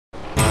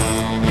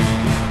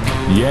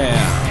Yeah.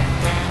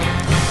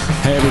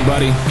 Hey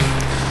everybody,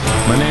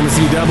 my name is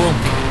E-Double,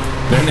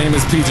 their name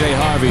is PJ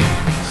Harvey.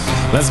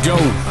 Let's go.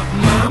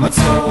 Mama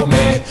told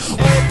me.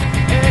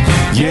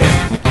 Yeah.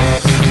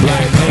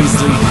 Black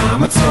Paisley.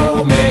 Mama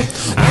told me.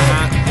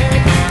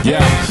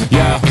 Yeah,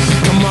 yeah.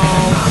 Come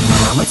on.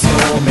 Mama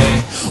told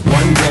me.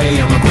 One day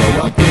I'ma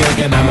grow up big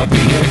and I'ma be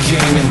a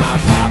king. And my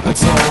papa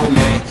told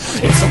me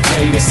it's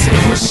okay to sit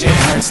where shit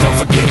hurts. Don't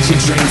forget your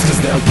dreams,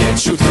 cause they'll get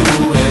you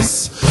through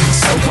this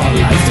so-called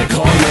life they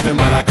call living,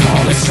 but I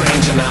call it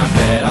strange. And I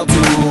bet I'll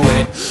do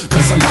it,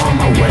 cause I'm on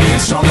my way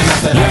and strong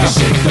enough that I can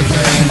shake the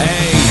pain.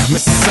 Hey,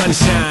 Mr.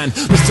 Sunshine,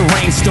 Mr.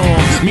 Rainstorm,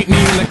 meet me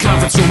in the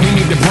conference room, we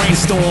need to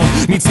brainstorm.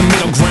 Need some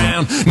middle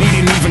ground, need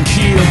an even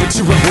keel. But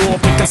you're a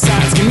war, pick our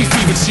sides, give me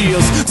fever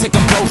chills. Take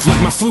them both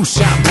like my flu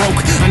shot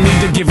broke. I need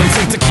to give and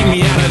take to keep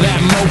me out of that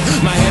moat.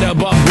 My head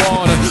above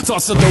water,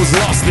 thoughts of those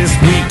lost this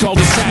week. All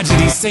these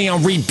tragedies say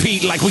on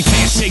repeat like we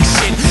can't shake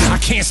shit. I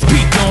can't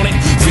speak on it,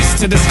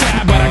 fist to the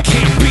sky but I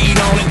can't beat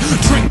on it.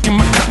 Drinking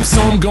my cup so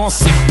I'm gon'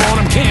 sip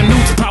on him. Cam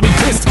Newton's probably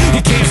pissed,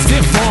 he can't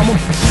stiff on him.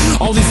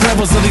 All these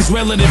levels of these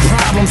relative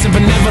problems and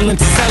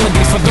benevolence is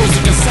elegance for those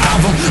who can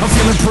solve them. I'm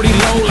feeling pretty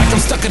low like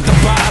I'm stuck at the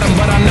bottom,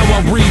 but I know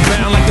I'll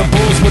rebound like the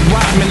Bulls with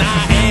Rodman.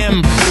 I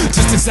am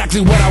just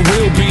exactly what I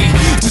will be,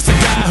 just a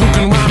guy who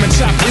can rhyme and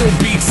chop ill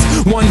beats.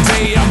 One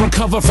day I'll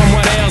recover from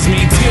what ails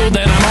me, till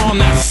then I'm on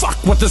that fuck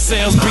what the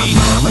sales be.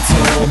 Mama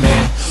told me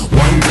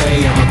one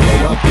day I'ma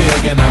grow up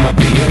big and I'ma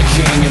be a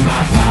king. And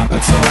my papa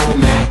told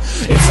me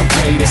it's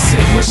okay to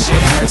sit where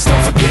shit hurts.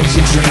 Don't forget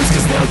your dreams,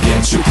 cause they'll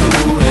get you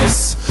through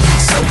this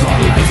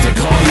so-called life they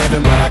call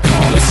living, but I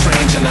call it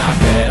strange. And I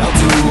bet I'll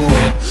do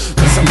it,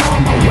 cause I'm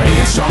on my way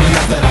and strong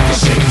enough that I can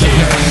shake the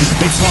pain.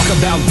 They talk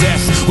about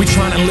death, we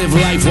trying to live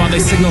life while they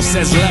signal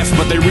says left,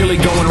 but they really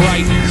going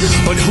right.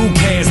 But who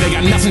cares, they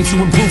got nothing to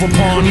improve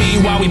upon me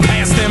while we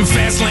pass them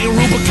fast lane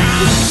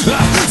Rubicon.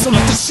 So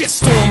let the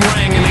shitstorm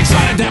ring and they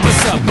try to dap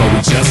us up, but we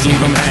just leave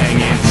them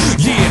hanging.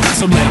 Yeah,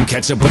 so let them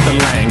catch up with the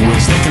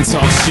language. They can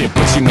talk shit,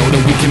 but you know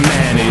that we can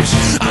manage.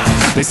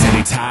 They say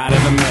they tired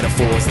of the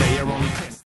metaphors, they are only